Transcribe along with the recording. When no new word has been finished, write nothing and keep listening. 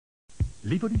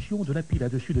L'évolution de la pile à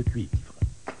dessus de cuivre.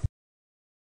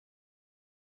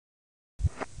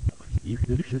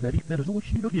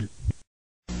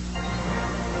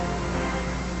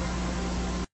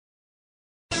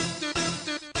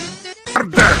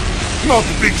 Not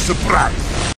a big surprise.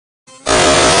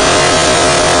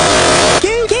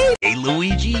 Hey,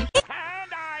 Luigi.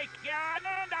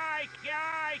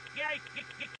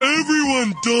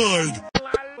 Everyone died.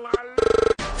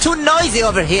 Too noisy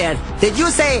over here. Did you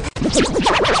say?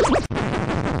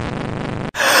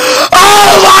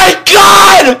 Oh my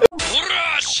God!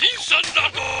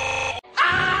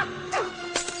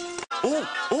 Ooh,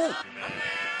 ooh.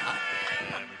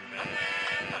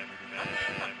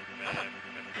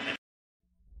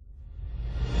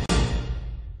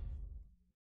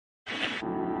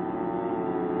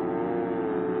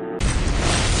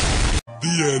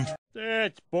 The end.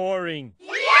 That's boring.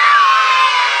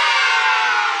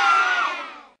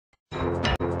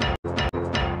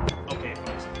 Okay,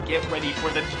 boys, get ready for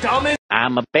the dumbest.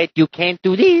 I'ma bet you can't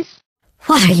do this.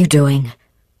 What are you doing?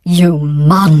 You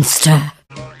monster!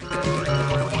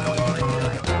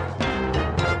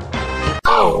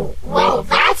 Oh, well,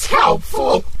 that's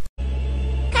helpful.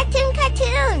 Cartoon,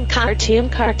 cartoon! Cartoon,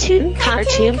 cartoon,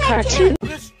 cartoon, cartoon.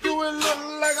 Let's do it, look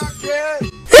like I can.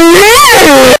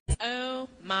 Oh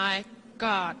my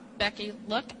God, Becky,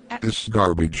 look at This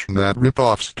garbage that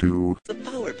rip-offs too. The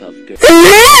Powerpuff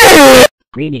Girl.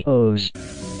 Greeny O's.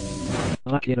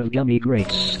 Bucket of gummy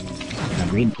grapes. A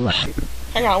green plush.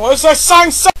 Hang on, what does that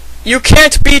song say? You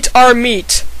can't beat our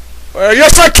meat.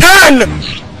 Yes, I can!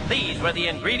 These were the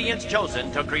ingredients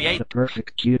chosen to create The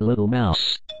perfect cute little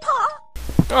mouse.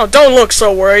 Oh, don't look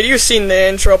so worried. You've seen the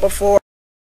intro before.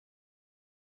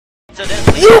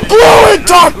 You blew it,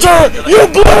 Doctor! You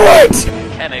blew it!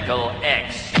 Chemical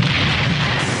X.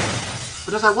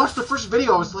 But as I watched the first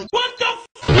video, I was like, What the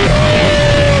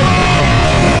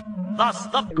Thus,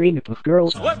 the Green Puff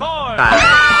Girls. were born!